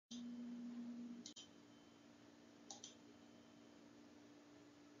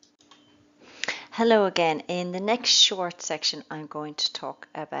Hello again. In the next short section, I'm going to talk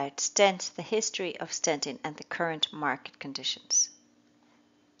about stents, the history of stenting, and the current market conditions.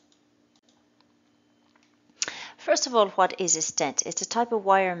 First of all, what is a stent? It's a type of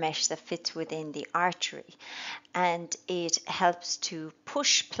wire mesh that fits within the artery, and it helps to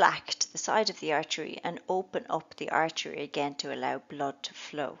push plaque to the side of the artery and open up the artery again to allow blood to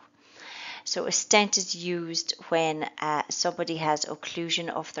flow. So a stent is used when somebody has occlusion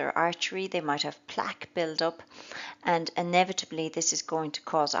of their artery. They might have plaque buildup, and inevitably this is going to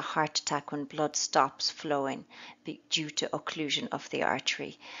cause a heart attack when blood stops flowing due to occlusion of the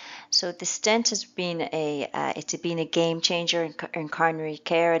artery. So the stent has been it's been a game changer in coronary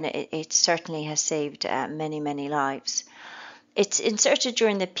care, and it certainly has saved many lives. It's inserted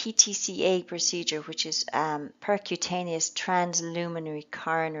during the PTCA procedure, which is percutaneous transluminary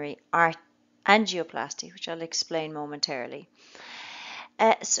coronary angioplasty, which I'll explain momentarily.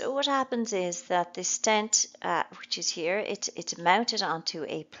 So what happens is that the stent, which is here, it's mounted onto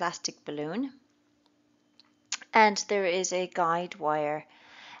a plastic balloon, and there is a guide wire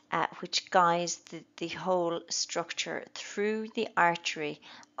which guides the whole structure through the artery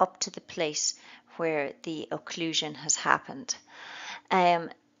up to the place where the occlusion has happened.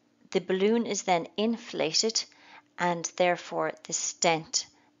 The balloon is then inflated, and therefore the stent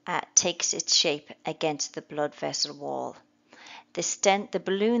takes its shape against the blood vessel wall. The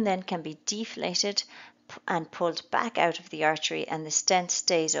balloon then can be deflated and pulled back out of the artery, and the stent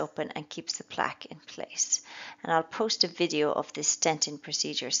stays open and keeps the plaque in place. And I'll post a video of this stenting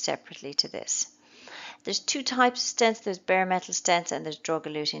procedure separately to this. There's two types of stents. There's bare metal stents and there's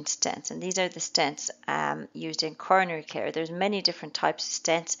drug-eluting stents, and these are the stents used in coronary care. There's many different types of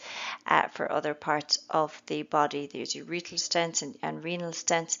stents for other parts of the body. There's urethral stents and renal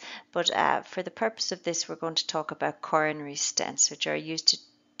stents, but for the purpose of this, we're going to talk about coronary stents, which are used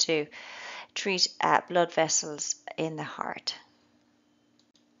to treat blood vessels in the heart.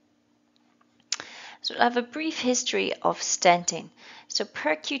 So I have a brief history of stenting. So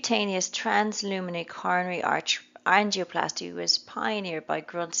percutaneous transluminary coronary angioplasty was pioneered by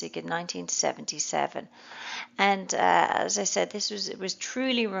Grunsig in 1977. And as I said, it was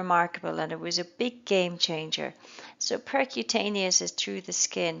truly remarkable, and it was a big game changer. So percutaneous is through the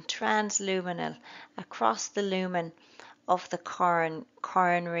skin, transluminal across the lumen of the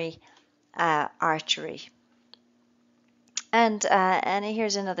coronary artery. And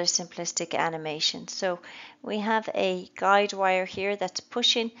here's another simplistic animation. So we have a guide wire here that's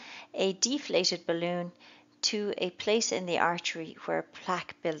pushing a deflated balloon to a place in the artery where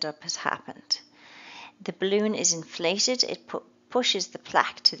plaque buildup has happened. The balloon is inflated, it pushes the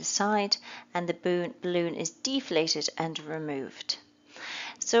plaque to the side, and the balloon is deflated and removed.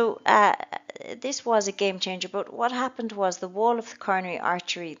 So this was a game changer, but what happened was the wall of the coronary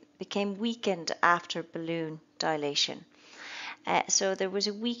artery became weakened after balloon dilation. So there was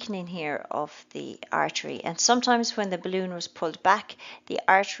a weakening here of the artery, and sometimes when the balloon was pulled back, the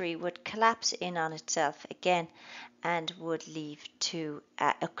artery would collapse in on itself again and would lead to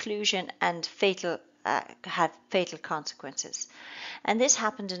occlusion and have fatal consequences. And this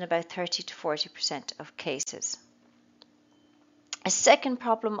happened in about 30 to 40% of cases. A second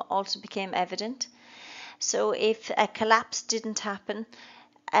problem also became evident. So if a collapse didn't happen,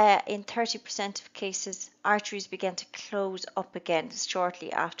 in 30% of cases, arteries began to close up again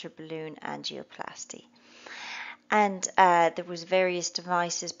shortly after balloon angioplasty. And there was various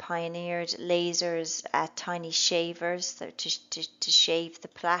devices pioneered, lasers, tiny shavers to shave the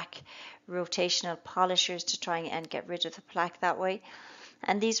plaque, rotational polishers to try and get rid of the plaque that way.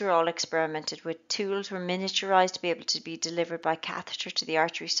 And these were all experimented with. Tools were miniaturized to be able to be delivered by catheter to the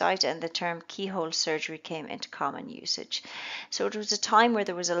artery site, and the term keyhole surgery came into common usage. So it was a time where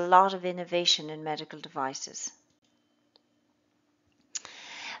there was a lot of innovation in medical devices.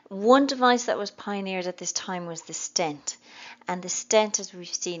 One device that was pioneered at this time was the stent. And the stent, as we've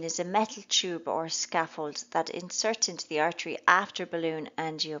seen, is a metal tube or scaffold that inserts into the artery after balloon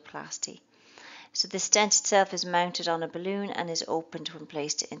angioplasty. So the stent itself is mounted on a balloon and is opened when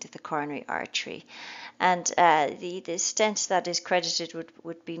placed into the coronary artery. And the stent that is credited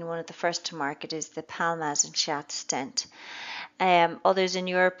would be one of the first to market is the Palmas and Schatz stent. Others in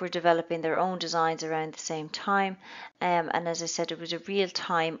Europe were developing their own designs around the same time. And as I said, it was a real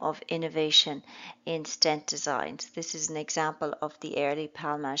time of innovation in stent designs. This is an example of the early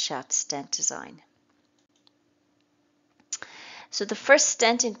Palmas Schatz stent design. So the first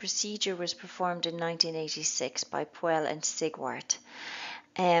stenting procedure was performed in 1986 by Puel and Sigwart.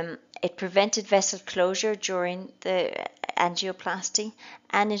 It prevented vessel closure during the angioplasty,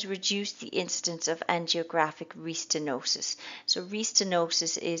 and it reduced the incidence of angiographic restenosis. So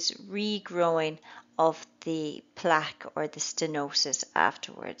restenosis is regrowing of the plaque or the stenosis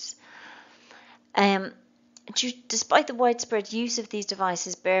afterwards. Despite the widespread use of these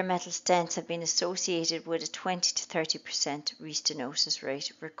devices, bare metal stents have been associated with a 20 to 30% restenosis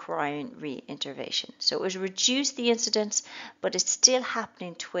rate requiring re-intervention. So it reduced the incidence, but it's still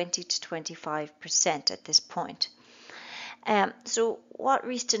happening 20 to 25% at this point. So what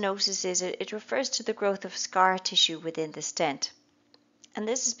restenosis is, it refers to the growth of scar tissue within the stent. And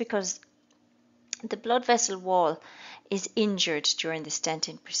this is because the blood vessel wall is injured during the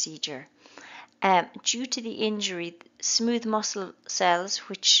stenting procedure. Due to the injury, smooth muscle cells,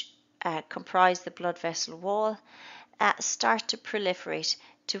 which comprise the blood vessel wall, start to proliferate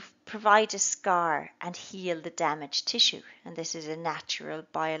to provide a scar and heal the damaged tissue. And this is a natural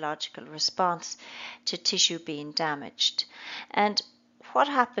biological response to tissue being damaged. And what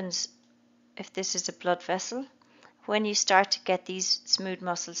happens if this is a blood vessel? When you start to get these smooth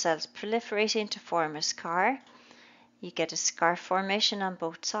muscle cells proliferating to form a scar, you get a scar formation on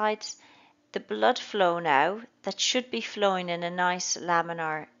both sides. The blood flow now, that should be flowing in a nice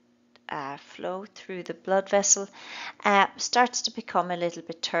laminar flow through the blood vessel, starts to become a little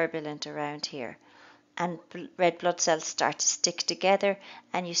bit turbulent around here. And red blood cells start to stick together,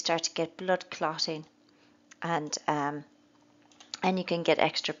 and you start to get blood clotting, and you can get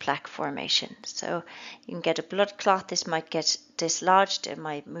extra plaque formation. So you can get a blood clot, this might get dislodged, it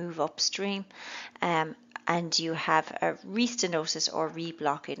might move upstream, and you have a restenosis or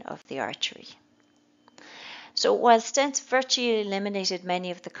reblocking of the artery. So while stents virtually eliminated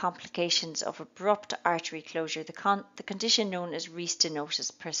many of the complications of abrupt artery closure, the condition known as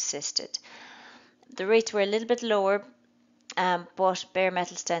restenosis persisted. The rates were a little bit lower, but bare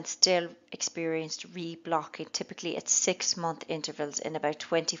metal stents still experienced reblocking, typically at 6-month intervals in about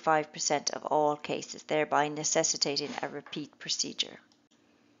 25% of all cases, thereby necessitating a repeat procedure.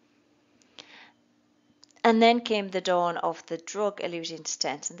 And then came the dawn of the drug-eluting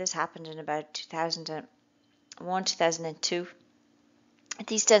stents, and this happened in about 2001, 2002.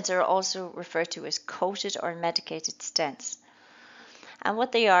 These stents are also referred to as coated or medicated stents. And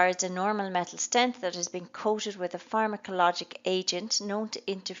what they are is a normal metal stent that has been coated with a pharmacologic agent known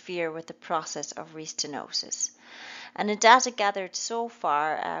to interfere with the process of restenosis. And the data gathered so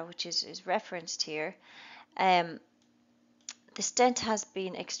far, which is referenced here, the stent has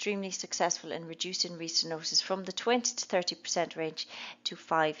been extremely successful in reducing restenosis from the 20 to 30% range to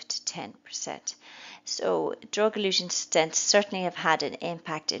 5 to 10%. So drug-eluting stents certainly have had an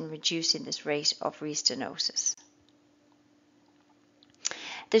impact in reducing this rate of restenosis.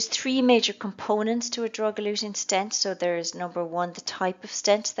 There's 3 major components to a drug-eluting stent. So there is number 1, the type of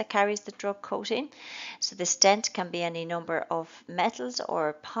stent that carries the drug coating. So the stent can be any number of metals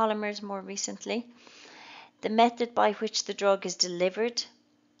or polymers more recently. The method by which the drug is delivered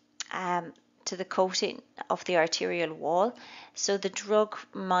to the coating of the arterial wall. So the drug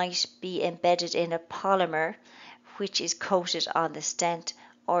might be embedded in a polymer which is coated on the stent,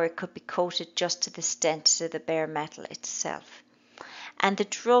 or it could be coated just to the stent, to the bare metal itself. And the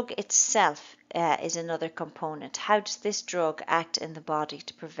drug itself is another component. How does this drug act in the body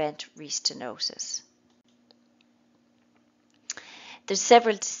to prevent restenosis? There's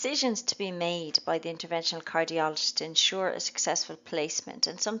several decisions to be made by the interventional cardiologist to ensure a successful placement,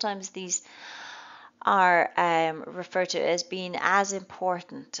 and sometimes these are referred to as being as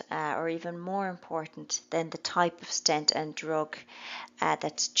important or even more important than the type of stent and drug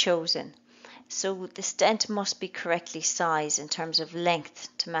that's chosen. So the stent must be correctly sized in terms of length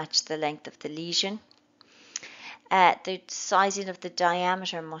to match the length of the lesion. The sizing of the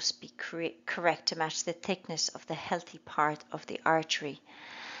diameter must be correct to match the thickness of the healthy part of the artery.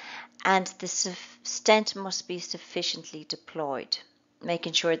 And the stent must be sufficiently deployed,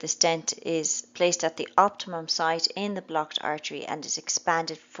 making sure the stent is placed at the optimum site in the blocked artery and is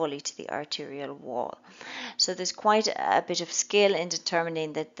expanded fully to the arterial wall. So there's quite a bit of skill in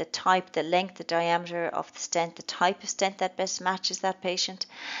determining the type, the length, the diameter of the stent, the type of stent that best matches that patient,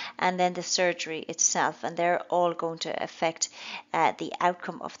 and then the surgery itself. And they're all going to affect the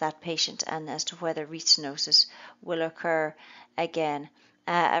outcome of that patient and as to whether restenosis will occur again.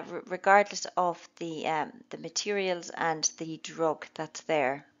 Regardless of the materials and the drug that's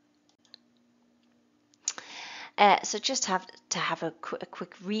there. So just have a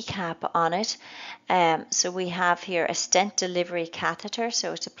quick recap on it. So we have here a stent delivery catheter.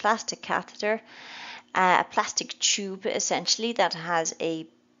 So it's a plastic catheter, a plastic tube essentially that has a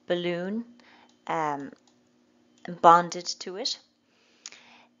balloon bonded to it.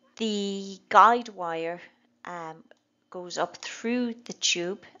 The guide wire goes up through the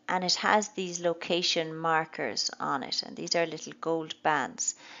tube, and it has these location markers on it, and these are little gold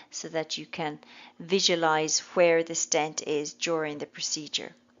bands so that you can visualize where the stent is during the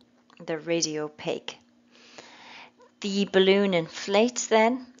procedure. They're radio opaque. The balloon inflates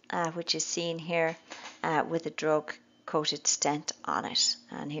then, which is seen here with a drug coated stent on it.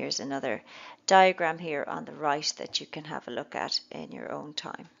 And here's another diagram here on the right that you can have a look at in your own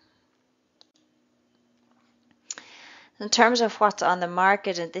time. In terms of what's on the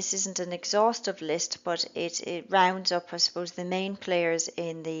market, and this isn't an exhaustive list, but it rounds up, I suppose, the main players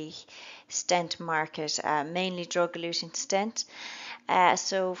in the stent market, mainly drug-eluting stent.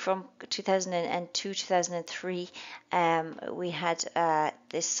 So from 2002-2003, we had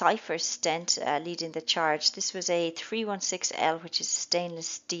the Cypher stent leading the charge. This was a 316L, which is a stainless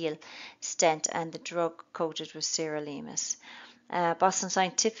steel stent, and the drug coated was sirolimus. Boston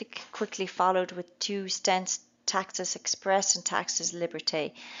Scientific quickly followed with two stents, Taxus Express and Taxus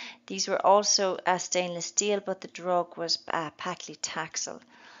Liberté. These were also stainless steel, but the drug was paclitaxel.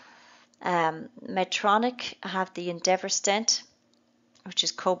 Medtronic have the Endeavour stent, which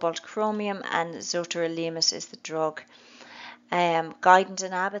is cobalt chromium, and zotreremus is the drug. Guidant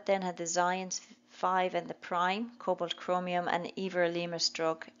and Abbott then had the Zions 5 and the Prime, cobalt chromium, and everolimus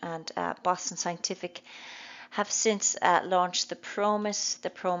drug, and Boston Scientific have since launched the Promus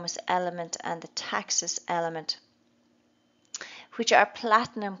Element, and the Taxus Element, which are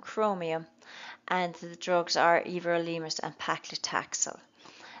platinum chromium, and the drugs are everolimus and paclitaxel.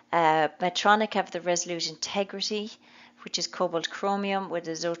 Medtronic have the Resolute Integrity, which is cobalt chromium with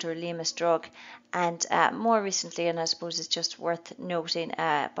a zotreremus drug, and more recently, and I suppose it's just worth noting,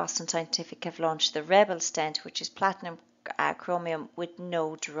 Boston Scientific have launched the Rebel stent, which is platinum chromium with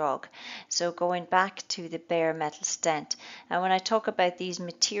no drug. So going back to the bare metal stent, and when I talk about these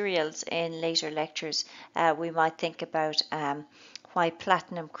materials in later lectures, we might think about why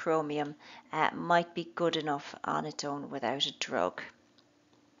platinum chromium might be good enough on its own without a drug.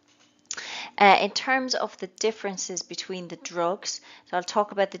 In terms of the differences between the drugs, so I'll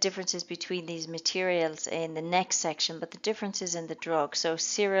talk about the differences between these materials in the next section, but the differences in the drug. So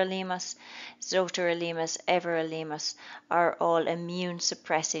sirolimus, zotreremus, everolimus are all immune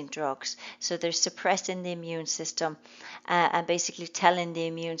suppressing drugs. So they're suppressing the immune system and basically telling the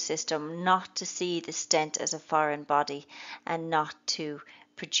immune system not to see the stent as a foreign body and not to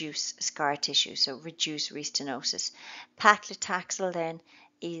produce scar tissue, so reduce restenosis. Paclitaxel then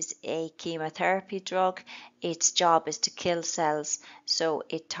is a chemotherapy drug. Its job is to kill cells, so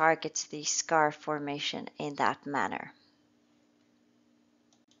it targets the scar formation in that manner.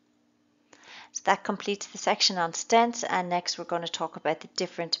 So that completes the section on stents, and next we're going to talk about the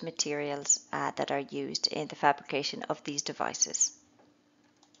different materials that are used in the fabrication of these devices.